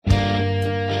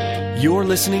You're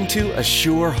listening to A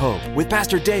Sure Hope with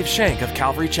Pastor Dave Shank of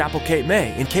Calvary Chapel, Cape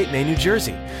May in Cape May, New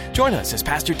Jersey. Join us as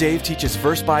Pastor Dave teaches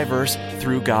verse by verse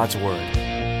through God's Word.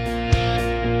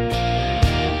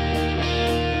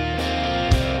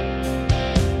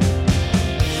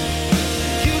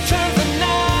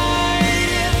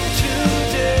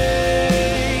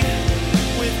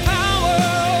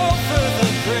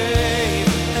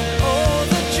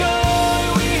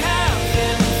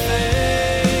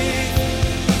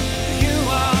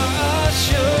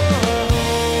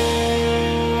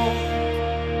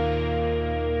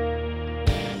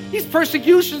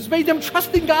 Persecutions made them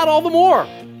trust in God all the more.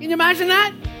 Can you imagine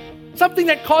that? Something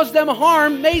that caused them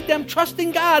harm made them trust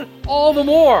in God all the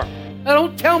more. Now,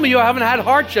 don't tell me you haven't had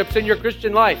hardships in your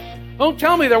Christian life. Don't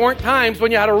tell me there weren't times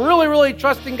when you had to really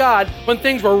trust in God when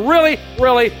things were really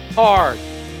hard.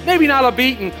 Maybe not a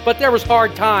beating, but there was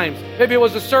hard times. Maybe it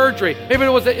was a surgery. Maybe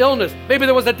there was an illness. Maybe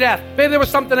there was a death. Maybe there was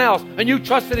something else. And you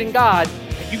trusted in God,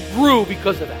 and you grew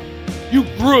because of that. You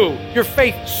grew. Your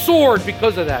faith soared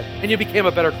because of that, and you became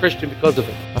a better Christian because of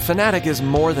it. A fanatic is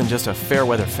more than just a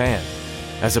fair-weather fan.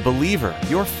 As a believer,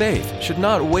 your faith should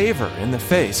not waver in the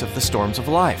face of the storms of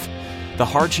life. The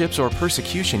hardships or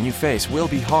persecution you face will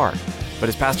be hard, but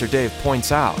as Pastor Dave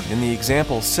points out in the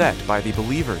example set by the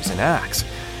believers in Acts,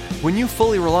 when you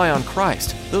fully rely on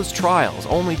Christ, those trials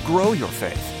only grow your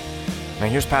faith. Now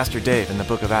here's Pastor Dave in the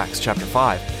book of Acts chapter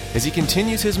 5 as he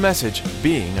continues his message,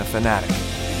 Being a Fanatic.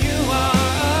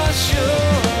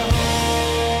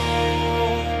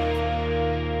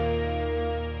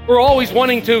 We're always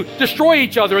wanting to destroy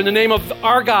each other in the name of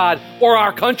our God or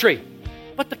our country.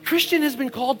 But the Christian has been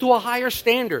called to a higher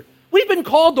standard. We've been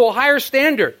called to a higher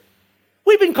standard.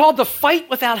 We've been called to fight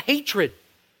without hatred.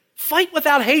 Fight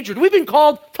without hatred. We've been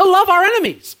called to love our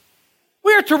enemies.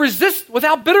 We are to resist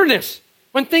without bitterness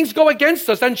when things go against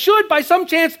us. And should, by some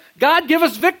chance, God give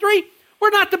us victory, we're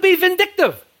not to be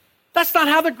vindictive. That's not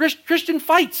how the Christian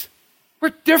fights.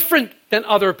 We're different than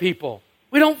other people.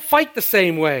 We don't fight the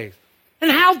same way. And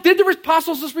how did the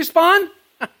apostles respond?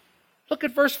 Look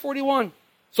at verse 41.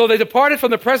 So they departed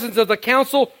from the presence of the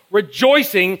council,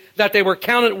 rejoicing that they were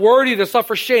counted worthy to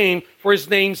suffer shame for his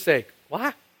name's sake.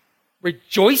 What?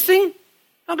 Rejoicing?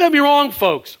 Don't get me wrong,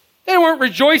 folks. They weren't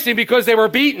rejoicing because they were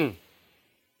beaten.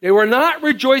 They were not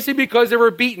rejoicing because they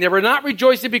were beaten. They were not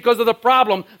rejoicing because of the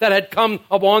problem that had come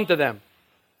upon to them.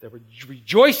 They were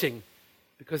rejoicing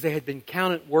because they had been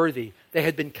counted worthy. They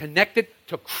had been connected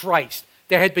to Christ.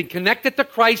 They had been connected to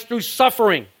Christ through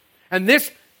suffering. And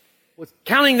this was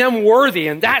counting them worthy,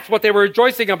 and that's what they were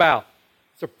rejoicing about.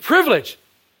 It's a privilege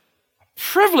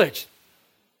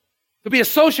to be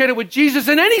associated with Jesus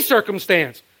in any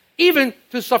circumstance, even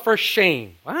to suffer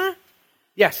shame. What?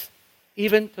 Yes,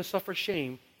 even to suffer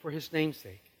shame for his name's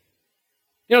sake.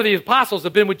 You know, the apostles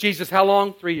have been with Jesus how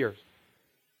long? 3 years.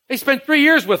 They spent 3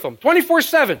 years with him,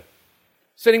 24/7,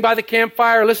 sitting by the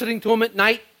campfire, listening to him at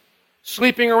night,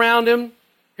 sleeping around him,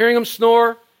 hearing him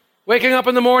snore, waking up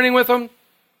in the morning with him,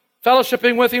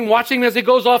 fellowshipping with him, watching him as he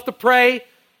goes off to pray,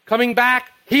 coming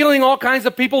back, healing all kinds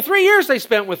of people. 3 years they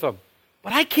spent with him.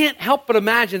 But I can't help but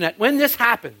imagine that when this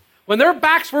happened, when their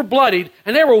backs were bloodied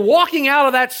and they were walking out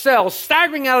of that cell,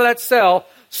 staggering out of that cell,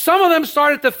 some of them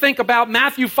started to think about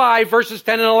Matthew 5, verses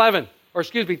 10 and 11,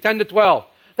 10 to 12.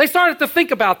 They started to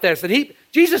think about this, and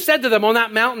Jesus said to them on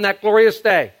that mountain that glorious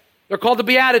day, they're called the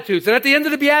Beatitudes, and at the end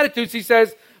of the Beatitudes, he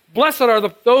says, blessed are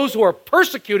those who are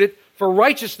persecuted for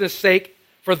righteousness' sake,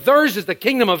 for theirs is the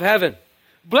kingdom of heaven.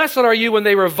 Blessed are you when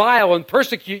they revile and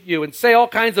persecute you and say all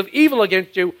kinds of evil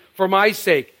against you for my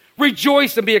sake.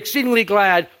 Rejoice and be exceedingly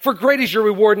glad, for great is your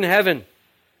reward in heaven.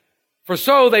 For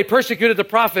so they persecuted the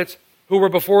prophets who were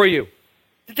before you.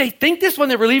 Did they think this when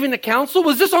they were leaving the council?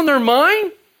 Was this on their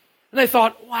mind? And they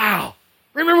thought, wow,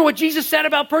 remember what Jesus said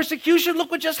about persecution? Look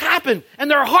what just happened.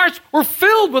 And their hearts were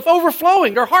filled with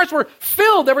overflowing. Their hearts were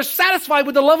filled. They were satisfied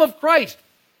with the love of Christ.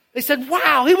 They said,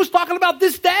 wow, he was talking about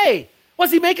this day.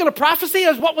 Was he making a prophecy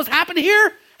as what was happening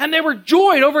here? And they were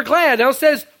joyed over glad. Now it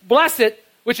says, blessed,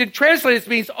 which in translated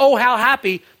means, oh, how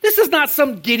happy. This is not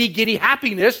some giddy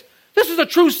happiness. This is a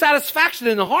true satisfaction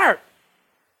in the heart.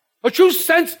 A true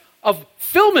sense of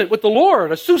fulfillment with the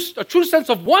Lord. A true sense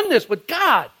of oneness with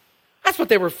God. That's what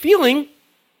they were feeling.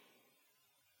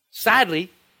 Sadly,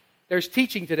 there's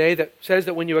teaching today that says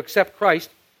that when you accept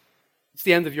Christ, it's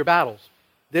the end of your battles.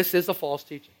 This is a false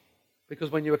teaching.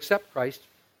 Because when you accept Christ,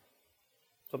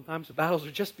 sometimes the battles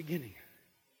are just beginning.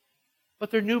 But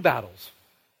they're new battles.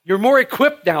 You're more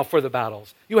equipped now for the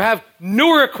battles. You have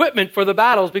newer equipment for the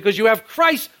battles because you have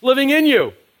Christ living in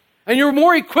you. And you're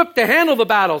more equipped to handle the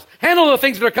battles, handle the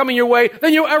things that are coming your way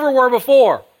than you ever were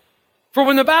before. For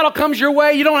when the battle comes your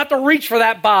way, you don't have to reach for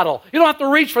that bottle. You don't have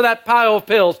to reach for that pile of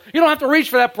pills. You don't have to reach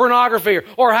for that pornography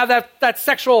or have that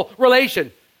sexual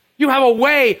relation. You have a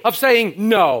way of saying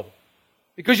no.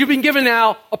 Because you've been given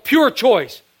now a pure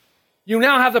choice. You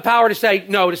now have the power to say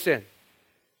no to sin.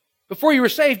 Before you were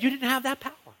saved, you didn't have that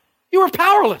power. You were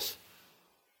powerless.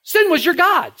 Sin was your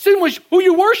God. Sin was who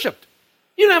you worshiped.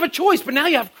 You didn't have a choice, but now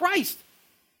you have Christ.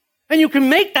 And you can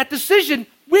make that decision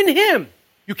in Him.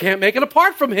 You can't make it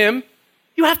apart from Him.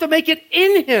 You have to make it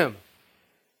in Him.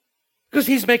 Because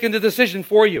He's making the decision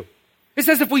for you. It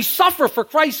says if we suffer for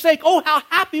Christ's sake, oh, how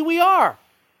happy we are.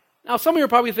 Now, some of you are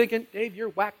probably thinking, Dave, you're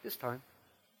whacked this time.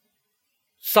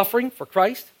 Suffering for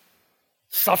Christ?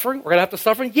 Suffering? We're going to have to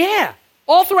suffer? Yeah.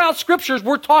 All throughout Scriptures,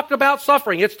 we're talked about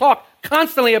suffering. It's talked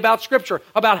constantly about Scripture,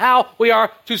 about how we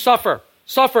are to suffer.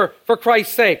 Suffer for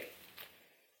Christ's sake.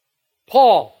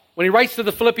 Paul, when he writes to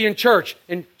the Philippian church,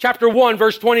 in chapter 1,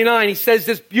 verse 29, he says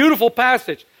this beautiful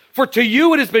passage, for to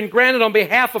you it has been granted on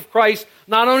behalf of Christ,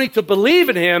 not only to believe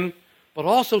in Him, but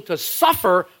also to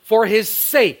suffer for His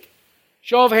sake.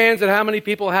 Show of hands at how many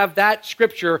people have that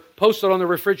Scripture posted on the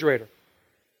refrigerator.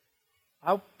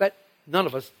 I'll bet none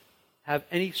of us have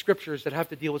any Scriptures that have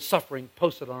to deal with suffering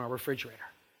posted on our refrigerator.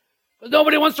 But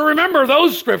nobody wants to remember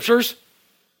those Scriptures.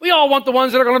 We all want the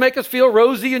ones that are going to make us feel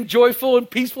rosy and joyful and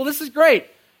peaceful. This is great.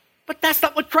 But that's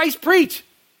not what Christ preached.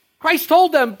 Christ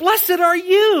told them, blessed are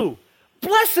you.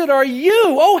 Blessed are you.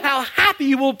 Oh, how happy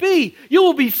you will be. You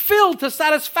will be filled to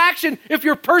satisfaction if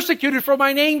you're persecuted for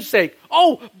my name's sake.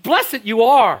 Oh, blessed you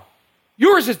are.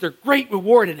 Yours is the great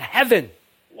reward in heaven.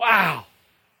 Wow.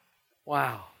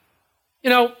 Wow. You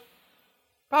know,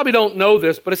 probably don't know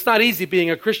this, but it's not easy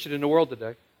being a Christian in the world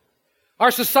today.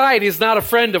 Our society is not a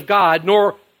friend of God,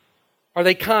 nor are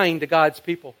they kind to God's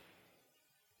people.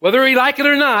 Whether we like it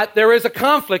or not, there is a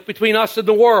conflict between us and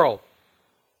the world.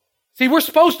 See, we're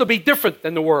supposed to be different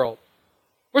than the world.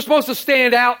 We're supposed to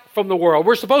stand out from the world.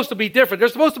 We're supposed to be different.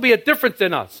 There's supposed to be a difference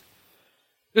in us.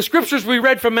 The Scriptures we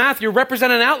read from Matthew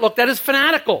represent an outlook that is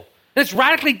fanatical. And it's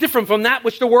radically different from that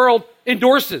which the world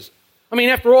endorses. I mean,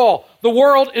 after all, the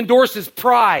world endorses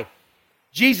pride.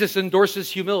 Jesus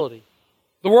endorses humility.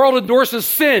 The world endorses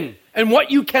sin and what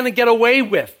you can get away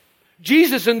with.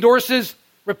 Jesus endorses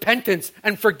repentance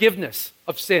and forgiveness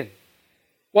of sin.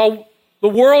 While the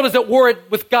world is at war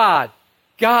with God,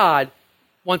 God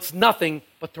wants nothing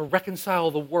but to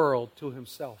reconcile the world to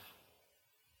Himself.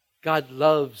 God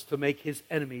loves to make His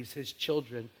enemies His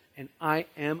children, and I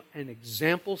am an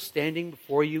example standing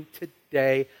before you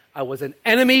today. I was an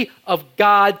enemy of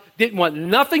God, didn't want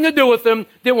nothing to do with Him,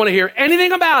 didn't want to hear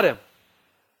anything about Him.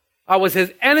 I was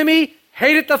His enemy,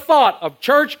 hated the thought of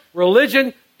church,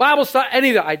 religion, Bible study, any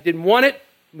of that. I didn't want it.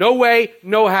 No way,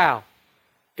 no how.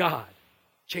 God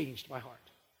changed my heart.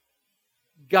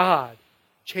 God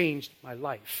changed my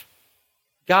life.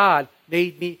 God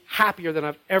made me happier than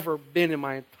I've ever been in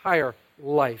my entire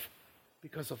life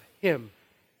because of Him.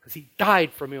 Because He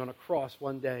died for me on a cross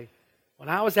one day when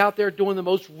I was out there doing the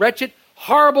most wretched,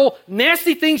 horrible,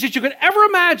 nasty things that you could ever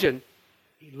imagine.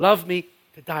 He loved me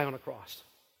to die on a cross.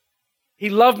 He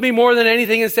loved me more than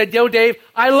anything and said, yo, Dave,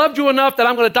 I loved you enough that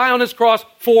I'm going to die on this cross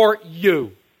for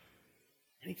you.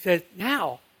 And He said,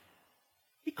 now,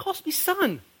 He calls me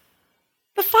son.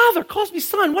 The Father calls me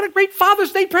son. What a great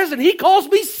Father's Day present. He calls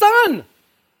me son.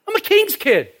 I'm a king's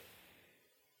kid.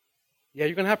 Yeah,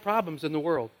 you're going to have problems in the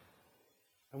world.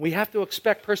 And we have to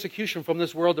expect persecution from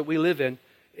this world that we live in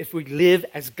if we live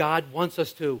as God wants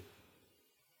us to.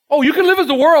 Oh, you can live as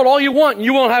the world all you want and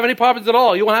you won't have any problems at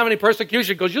all. You won't have any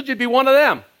persecution because you'll just be one of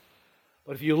them.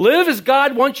 But if you live as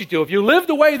God wants you to, if you live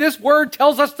the way this word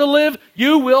tells us to live,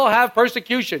 you will have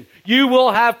persecution. You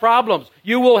will have problems.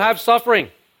 You will have suffering.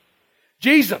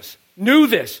 Jesus knew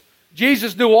this.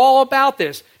 Jesus knew all about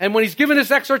this. And when He's given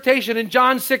this exhortation in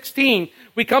John 16,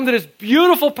 we come to this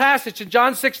beautiful passage in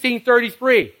John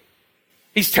 16:33.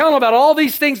 He's telling about all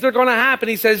these things that are going to happen.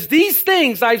 He says, these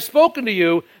things I've spoken to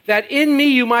you, that in me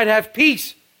you might have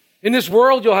peace. In this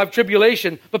world you'll have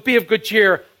tribulation, but be of good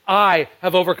cheer. I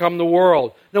have overcome the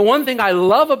world. Now, one thing I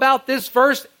love about this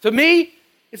verse, to me,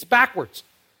 it's backwards.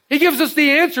 He gives us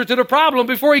the answer to the problem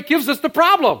before He gives us the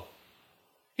problem.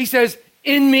 He says,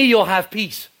 in me you'll have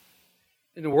peace.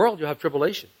 In the world you'll have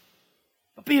tribulation,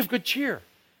 but be of good cheer.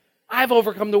 I've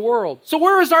overcome the world. So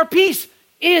where is our peace?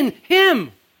 In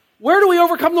Him. Where do we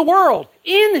overcome the world?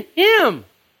 In Him.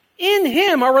 In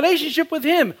Him, our relationship with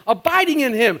Him, abiding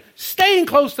in Him, staying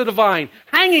close to the vine,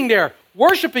 hanging there,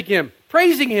 worshiping Him,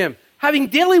 praising Him, having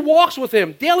daily walks with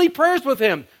Him, daily prayers with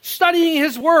Him, studying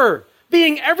His Word,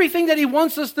 being everything that He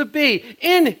wants us to be.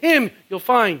 In Him, you'll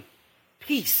find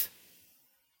peace.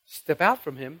 Step out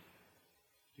from Him,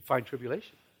 You find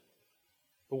tribulation.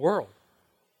 The world.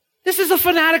 This is a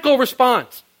fanatical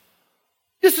response.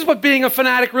 This is what being a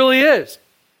fanatic really is.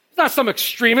 It's not some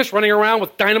extremist running around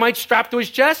with dynamite strapped to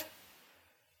his chest.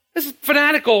 This is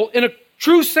fanatical in a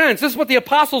true sense. This is what the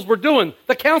apostles were doing.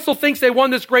 The council thinks they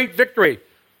won this great victory.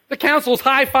 The council's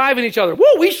high-fiving each other. Woo,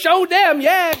 we showed them.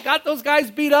 Yeah, got those guys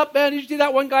beat up, man. Did you see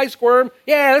that one guy squirm?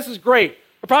 Yeah, this is great.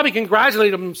 They're probably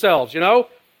congratulating themselves, you know.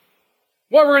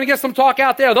 Well, we're going to get some talk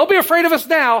out there. They'll be afraid of us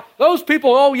now. Those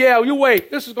people, oh yeah, you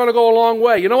wait. This is going to go a long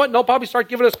way. You know what? And they'll probably start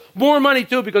giving us more money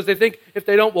too because they think if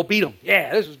they don't, we'll beat them.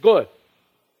 Yeah, this is good.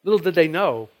 Little did they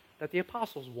know that the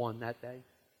apostles won that day.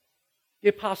 The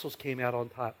apostles came out on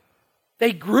top.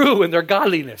 They grew in their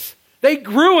godliness. They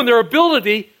grew in their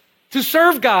ability to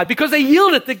serve God because they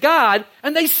yielded to God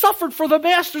and they suffered for the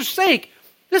master's sake.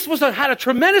 This had a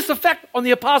tremendous effect on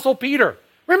the apostle Peter.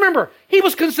 Remember, he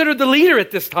was considered the leader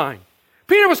at this time.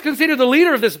 Peter was considered the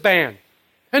leader of this band.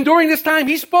 And during this time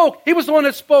he spoke. He was the one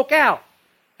that spoke out.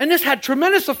 And this had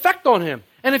tremendous effect on him.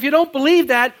 And if you don't believe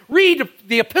that, read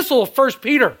the epistle of 1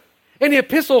 Peter. In the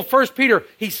epistle of 1 Peter,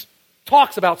 he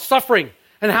talks about suffering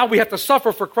and how we have to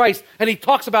suffer for Christ. And he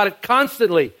talks about it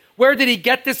constantly. Where did he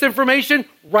get this information?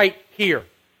 Right here.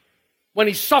 When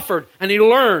he suffered and he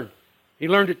learned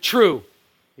it true.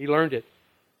 He learned it.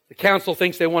 The council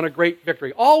thinks they won a great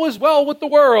victory. All is well with the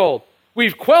world.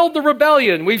 We've quelled the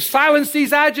rebellion. We've silenced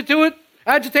these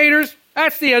agitators.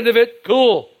 That's the end of it.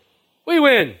 Cool. We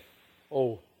win.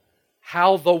 Oh,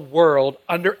 how the world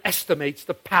underestimates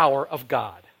the power of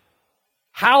God.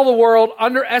 How the world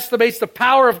underestimates the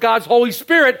power of God's Holy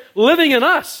Spirit living in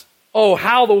us. Oh,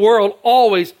 how the world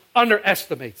always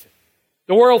underestimates it.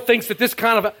 The world thinks that this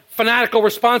kind of a fanatical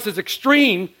response is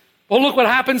extreme. Well, look what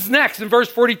happens next in verse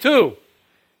 42.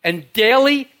 And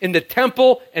daily in the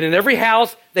temple and in every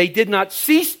house, they did not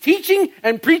cease teaching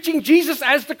and preaching Jesus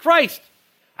as the Christ.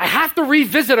 I have to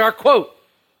revisit our quote.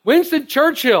 Winston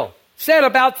Churchill said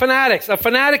about fanatics, a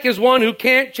fanatic is one who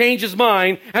can't change his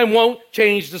mind and won't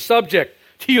change the subject.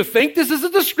 Do you think this is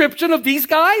a description of these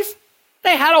guys?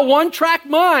 They had a one-track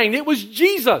mind. It was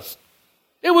Jesus.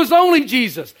 It was only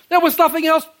Jesus. There was nothing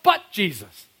else but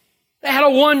Jesus. They had a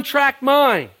one-track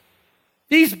mind.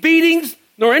 These beatings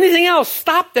nor anything else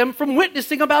stopped them from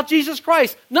witnessing about Jesus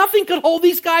Christ. Nothing could hold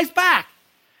these guys back.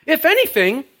 If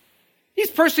anything, these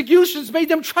persecutions made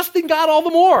them trust in God all the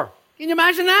more. Can you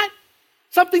imagine that?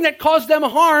 Something that caused them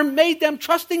harm made them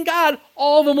trust in God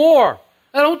all the more.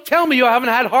 Now don't tell me you haven't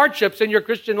had hardships in your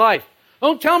Christian life.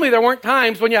 Don't tell me there weren't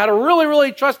times when you had to really,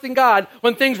 really trust in God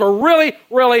when things were really,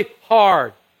 really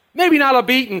hard. Maybe not a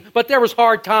beating, but there was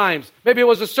hard times. Maybe it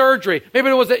was a surgery. Maybe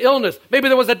there was an illness. Maybe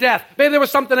there was a death. Maybe there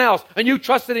was something else. And you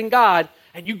trusted in God,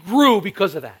 and you grew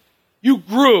because of that. You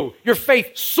grew. Your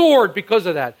faith soared because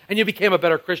of that. And you became a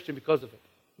better Christian because of it.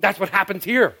 That's what happened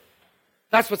here.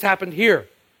 That's what's happened here.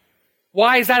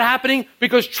 Why is that happening?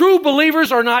 Because true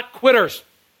believers are not quitters.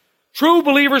 True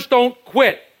believers don't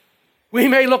quit. We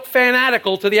may look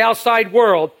fanatical to the outside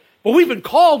world, but we've been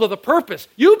called with a purpose.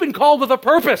 You've been called with a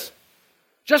purpose.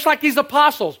 Just like these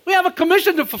apostles, we have a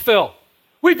commission to fulfill.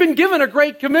 We've been given a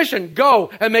great commission. Go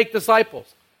and make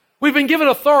disciples. We've been given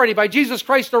authority by Jesus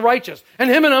Christ the righteous, and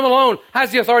him and him alone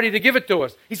has the authority to give it to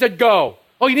us. He said, go.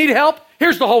 Oh, you need help?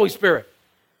 Here's the Holy Spirit.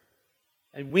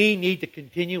 And we need to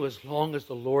continue as long as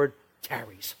the Lord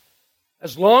tarries.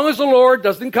 As long as the Lord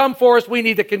doesn't come for us, we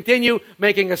need to continue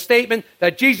making a statement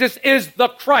that Jesus is the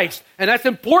Christ. And that's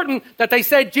important that they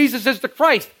said Jesus is the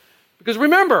Christ. Because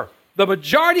remember, the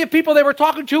majority of people they were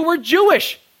talking to were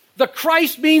Jewish. The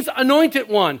Christ means anointed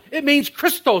one. It means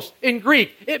Christos in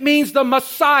Greek. It means the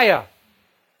Messiah.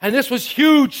 And this was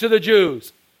huge to the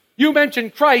Jews. You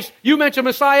mentioned Christ, you mentioned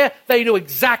Messiah, they knew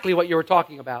exactly what you were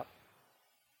talking about.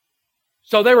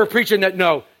 So they were preaching that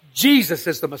no, Jesus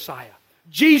is the Messiah.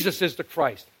 Jesus is the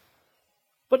Christ.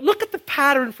 But look at the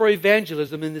pattern for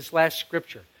evangelism in this last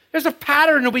scripture. There's a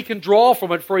pattern that we can draw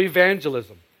from it for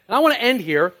evangelism. And I want to end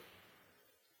here.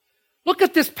 Look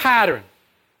at this pattern.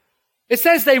 It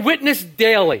says they witnessed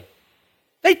daily.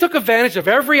 They took advantage of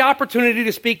every opportunity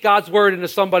to speak God's word into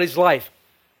somebody's life.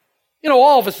 You know,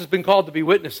 all of us have been called to be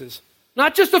witnesses.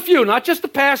 Not just a few, not just the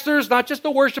pastors, not just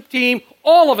the worship team.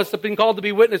 All of us have been called to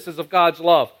be witnesses of God's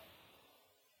love.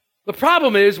 The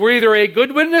problem is we're either a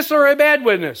good witness or a bad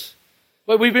witness.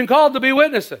 But we've been called to be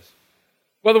witnesses.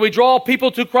 Whether we draw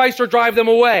people to Christ or drive them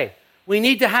away. We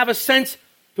need to have a sense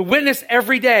to witness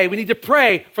every day. We need to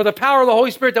pray for the power of the Holy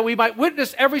Spirit that we might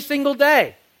witness every single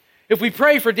day. If we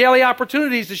pray for daily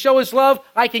opportunities to show his love,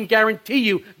 I can guarantee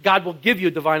you God will give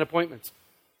you divine appointments.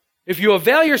 If you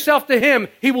avail yourself to him,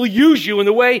 he will use you in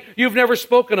the way you've never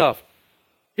spoken of.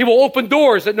 He will open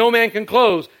doors that no man can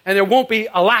close, and there won't be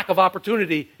a lack of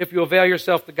opportunity if you avail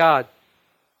yourself to God.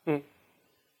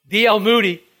 D.L.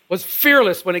 Moody was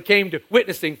fearless when it came to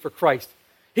witnessing for Christ.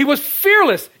 He was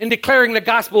fearless in declaring the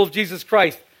gospel of Jesus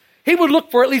Christ. He would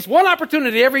look for at least one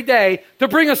opportunity every day to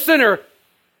bring a sinner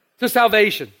to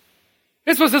salvation.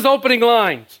 This was his opening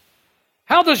lines.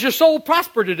 How does your soul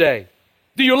prosper today?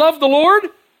 Do you love the Lord?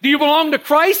 Do you belong to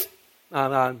Christ?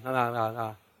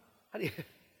 No.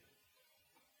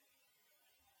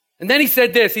 And then he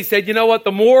said this. He said, you know what?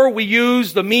 The more we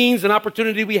use the means and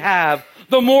opportunity we have,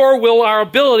 the more will our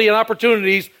ability and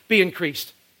opportunities be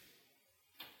increased.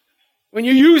 When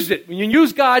you use it, when you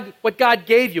use God, what God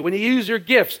gave you, when you use your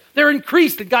gifts, they're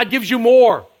increased and God gives you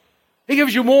more. He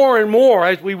gives you more and more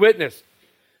as we witness.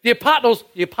 The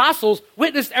apostles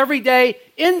witnessed every day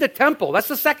in the temple. That's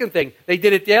the second thing. They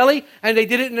did it daily and they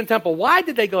did it in the temple. Why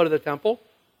did they go to the temple?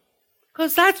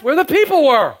 Because that's where the people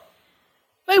were.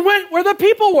 They went where the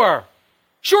people were.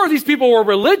 Sure, these people were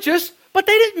religious, but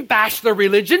they didn't bash their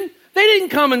religion. They didn't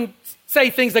come and say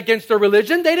things against their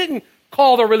religion. They didn't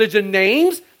call their religion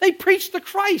names. They preached the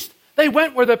Christ. They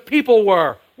went where the people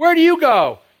were. Where do you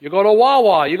go? You go to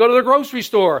Wawa. You go to the grocery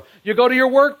store. You go to your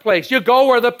workplace. You go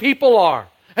where the people are.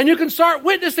 And you can start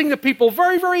witnessing to people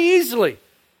very, very easily.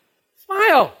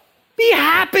 Smile. Be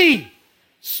happy.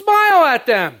 Smile at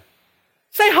them.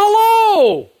 Say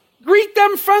hello. Greet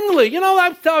them friendly. You know, I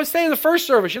was saying in the first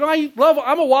service,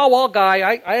 I'm a Wawa guy,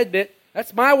 I admit.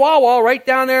 That's my Wawa right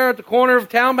down there at the corner of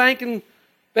Town Bank and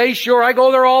Bayshore. I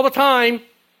go there all the time.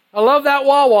 I love that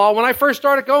Wawa. When I first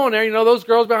started going there, those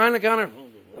girls behind the counter.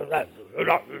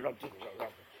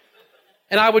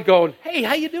 And I would go, hey,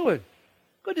 how you doing?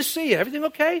 Good to see you. Everything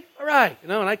okay? All right.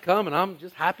 And I come and I'm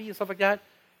just happy and stuff like that.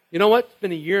 You know what? It's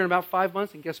been a year and about 5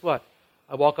 months, and guess what?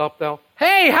 I walk up there.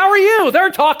 Hey, how are you? They're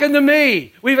talking to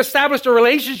me. We've established a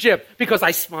relationship because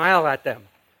I smile at them.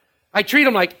 I treat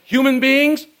them like human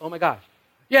beings. Oh my gosh.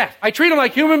 Yeah, I treat them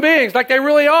like human beings, like they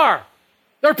really are.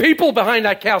 They're people behind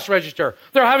that cash register.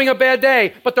 They're having a bad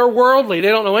day, but they're worldly. They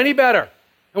don't know any better.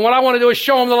 And what I want to do is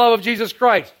show them the love of Jesus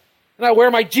Christ. And I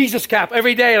wear my Jesus cap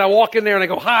every day, and I walk in there and I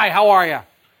go, hi, how are you?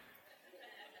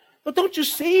 But don't you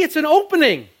see? It's an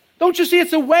opening. Don't you see?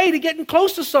 It's a way to get in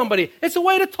close to somebody. It's a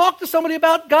way to talk to somebody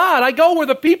about God. I go where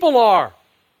the people are.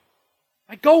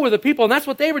 I go where the people, and that's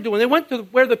what they were doing. They went to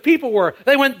where the people were.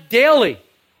 They went daily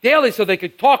so they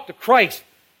could talk to Christ.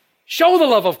 Show the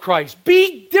love of Christ.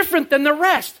 Be different than the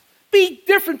rest. Be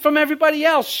different from everybody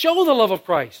else. Show the love of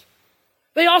Christ.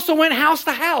 They also went house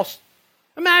to house.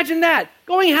 Imagine that.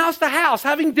 Going house to house,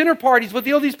 having dinner parties with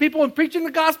all these people and preaching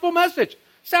the gospel message.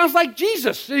 Sounds like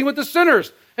Jesus sitting with the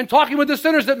sinners and talking with the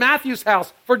sinners at Matthew's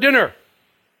house for dinner.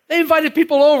 They invited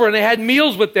people over and they had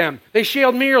meals with them. They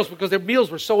shared meals because their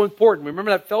meals were so important.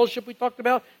 Remember that fellowship we talked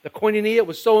about? The koinonia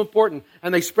was so important.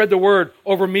 And they spread the word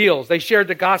over meals. They shared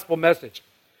the gospel message.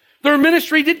 Their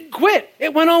ministry didn't quit.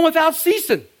 It went on without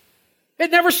ceasing.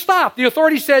 It never stopped. The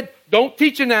authorities said, don't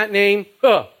teach in that name.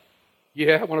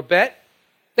 Yeah, want to bet?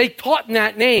 They taught in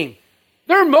that name.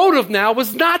 Their motive now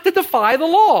was not to defy the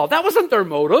law. That wasn't their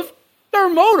motive. Their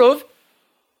motive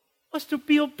was to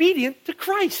be obedient to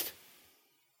Christ.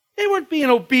 They weren't being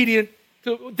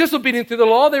disobedient to the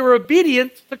law. They were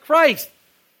obedient to Christ.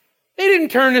 They didn't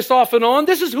turn this off and on.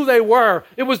 This is who they were.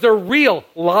 It was their real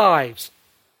lives.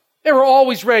 They were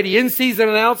always ready, in season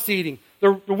and out season.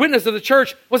 The witness of the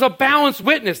church was a balanced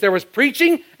witness. There was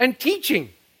preaching and teaching.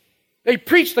 They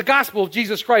preached the gospel of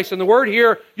Jesus Christ. And the word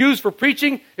here used for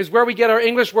preaching is where we get our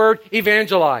English word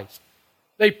evangelize.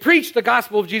 They preached the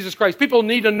gospel of Jesus Christ. People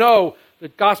need to know the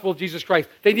gospel of Jesus Christ.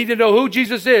 They need to know who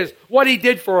Jesus is, what he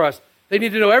did for us. They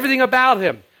need to know everything about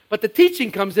him. But the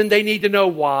teaching comes in, they need to know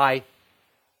why.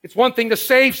 It's one thing to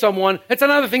save someone. It's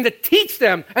another thing to teach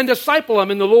them and disciple them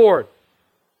in the Lord.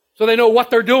 So they know what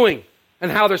they're doing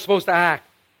and how they're supposed to act.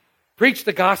 Preach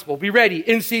the gospel. Be ready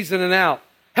in season and out.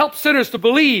 Help sinners to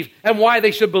believe and why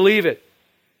they should believe it.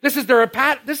 This is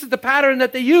the pattern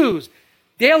that they use.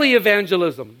 Daily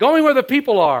evangelism. Going where the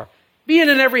people are. Being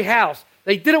in every house.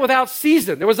 They did it without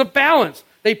season. There was a balance.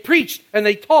 They preached and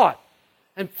they taught.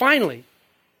 And finally,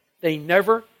 they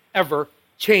never, ever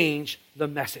changed the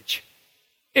message.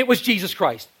 It was Jesus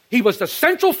Christ. He was the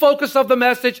central focus of the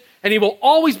message, and he will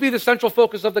always be the central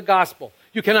focus of the gospel.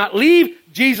 You cannot leave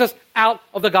Jesus out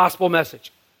of the gospel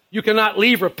message. You cannot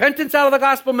leave repentance out of the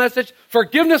gospel message,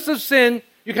 forgiveness of sin.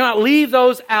 You cannot leave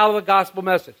those out of the gospel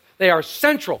message. They are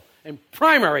central and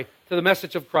primary to the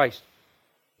message of Christ.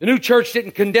 The new church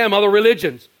didn't condemn other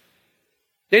religions.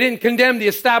 They didn't condemn the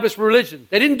established religion.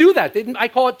 They didn't do that. I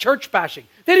call it church bashing.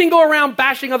 They didn't go around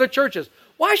bashing other churches.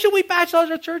 Why should we bash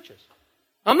other churches?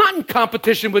 I'm not in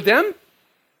competition with them.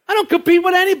 I don't compete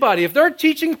with anybody. If they're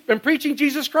teaching and preaching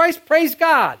Jesus Christ, praise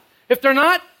God. If they're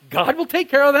not, God will take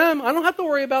care of them. I don't have to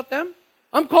worry about them.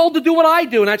 I'm called to do what I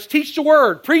do, and that's teach the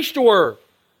word, preach the word.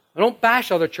 I don't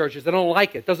bash other churches. I don't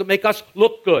like it. It doesn't make us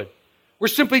look good. We're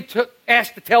simply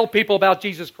asked to tell people about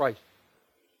Jesus Christ.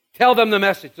 Tell them the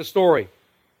message, the story.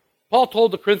 Paul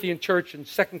told the Corinthian church in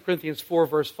 2 Corinthians 4,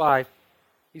 verse 5,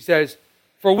 he says,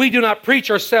 "For we do not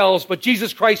preach ourselves, but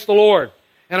Jesus Christ the Lord,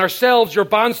 and ourselves your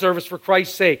bondservants for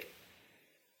Christ's sake."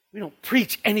 We don't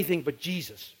preach anything but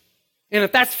Jesus. And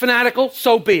if that's fanatical,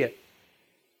 so be it.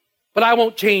 But I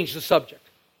won't change the subject.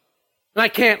 And I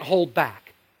can't hold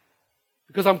back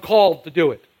because I'm called to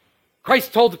do it.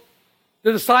 Christ told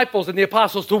the disciples and the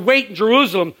apostles to wait in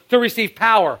Jerusalem to receive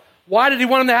power. Why did he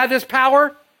want them to have this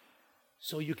power?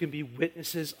 So you can be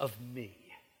witnesses of me.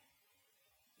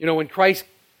 You know, when Christ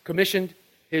commissioned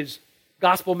his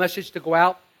gospel message to go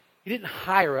out, he didn't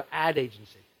hire an ad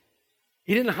agency.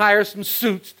 He didn't hire some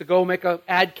suits to go make an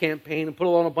ad campaign and put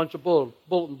it on a bunch of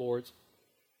bulletin boards.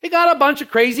 He got a bunch of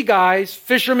crazy guys,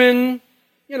 fishermen,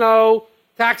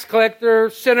 tax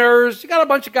collectors, sinners. He got a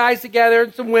bunch of guys together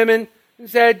and some women and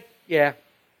said, "Yeah,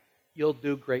 you'll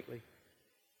do greatly.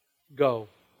 Go."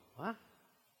 What?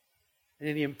 And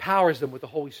then he empowers them with the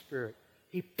Holy Spirit.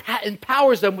 He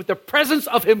empowers them with the presence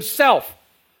of himself.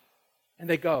 And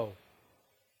they go.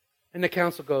 And the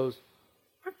council goes,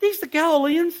 "Aren't these the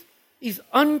Galileans? These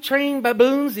untrained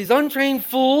baboons, these untrained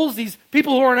fools, these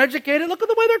people who aren't educated, look at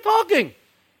the way they're talking.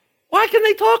 Why can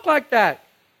they talk like that?"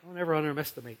 Don't ever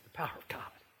underestimate the power of God.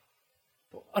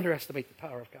 Don't underestimate the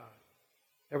power of God.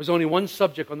 There was only one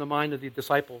subject on the mind of the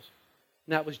disciples,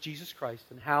 and that was Jesus Christ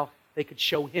and how they could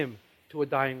show him to a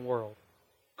dying world.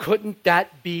 Couldn't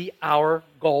that be our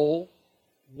goal?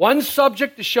 One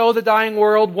subject to show the dying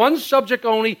world, one subject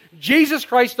only, Jesus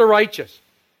Christ the righteous.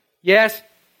 Yes,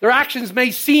 their actions may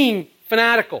seem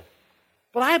fanatical,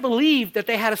 but I believe that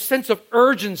they had a sense of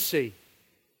urgency.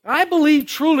 I believe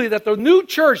truly that the new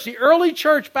church, the early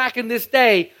church back in this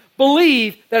day,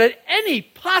 believed that at any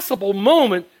possible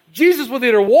moment, Jesus would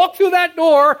either walk through that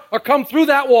door or come through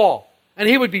that wall, and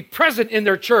he would be present in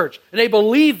their church. And they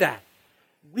believed that.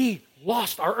 We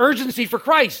lost our urgency for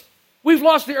Christ. We've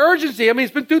lost the urgency. I mean,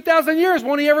 it's been 2,000 years.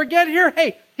 Won't he ever get here?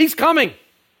 Hey, he's coming.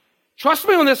 Trust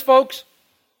me on this, folks.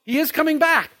 He is coming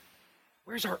back.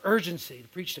 Where's our urgency to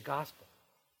preach the gospel?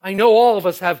 I know all of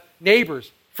us have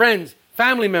neighbors, friends,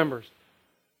 family members.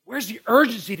 Where's the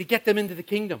urgency to get them into the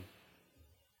kingdom?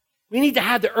 We need to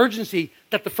have the urgency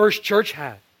that the first church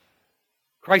had.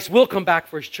 Christ will come back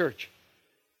for his church.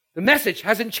 The message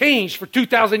hasn't changed for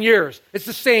 2,000 years. It's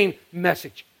the same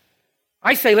message.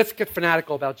 I say let's get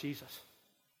fanatical about Jesus.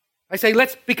 I say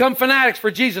let's become fanatics for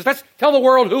Jesus. Let's tell the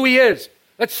world who he is.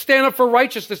 Let's stand up for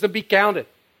righteousness and be counted.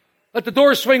 Let the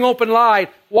doors swing open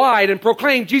wide and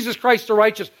proclaim Jesus Christ the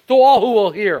righteous to all who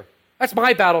will hear. That's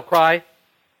my battle cry.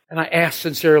 And I ask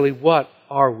sincerely, what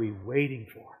are we waiting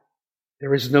for?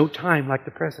 There is no time like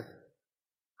the present.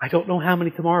 I don't know how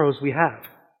many tomorrows we have.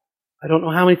 I don't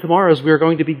know how many tomorrows we are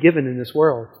going to be given in this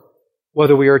world.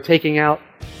 Whether we are taken out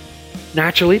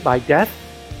naturally by death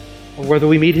or whether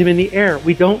we meet him in the air.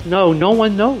 We don't know. No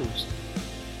one knows.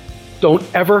 Don't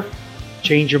ever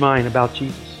change your mind about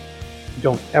Jesus.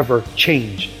 Don't ever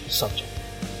change the subject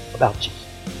about Jesus.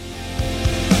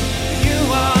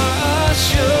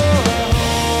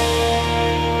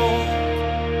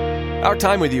 Our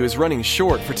time with you is running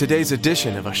short for today's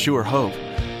edition of A Sure Hope.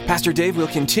 Pastor Dave will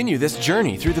continue this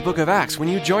journey through the book of Acts when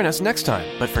you join us next time.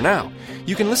 But for now,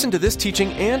 you can listen to this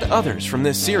teaching and others from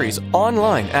this series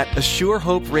online at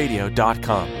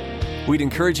ASureHopeRadio.com. We'd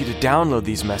encourage you to download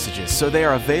these messages so they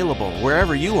are available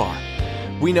wherever you are.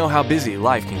 We know how busy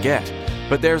life can get,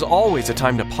 but there's always a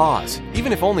time to pause,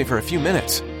 even if only for a few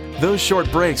minutes. Those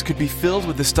short breaks could be filled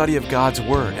with the study of God's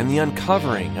Word and the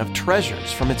uncovering of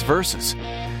treasures from its verses.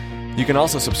 You can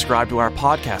also subscribe to our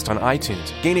podcast on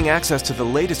iTunes, gaining access to the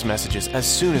latest messages as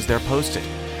soon as they're posted.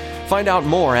 Find out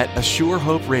more at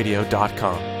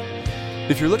ASureHopeRadio.com.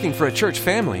 If you're looking for a church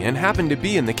family and happen to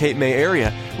be in the Cape May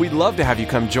area, we'd love to have you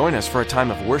come join us for a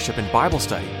time of worship and Bible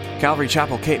study. Calvary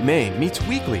Chapel Cape May meets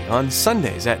weekly on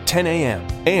Sundays at 10 a.m.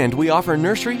 And we offer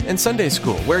nursery and Sunday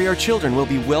school where your children will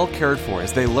be well cared for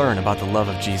as they learn about the love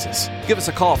of Jesus. Give us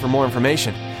a call for more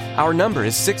information. Our number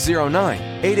is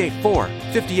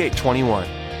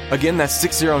 609-884-5821. Again, that's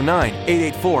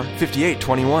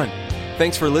 609-884-5821.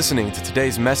 Thanks for listening to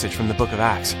today's message from the book of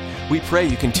Acts. We pray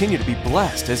you continue to be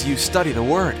blessed as you study the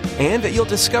Word and that you'll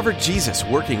discover Jesus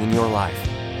working in your life.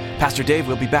 Pastor Dave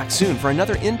will be back soon for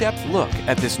another in-depth look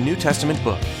at this New Testament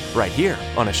book right here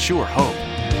on A Sure Hope.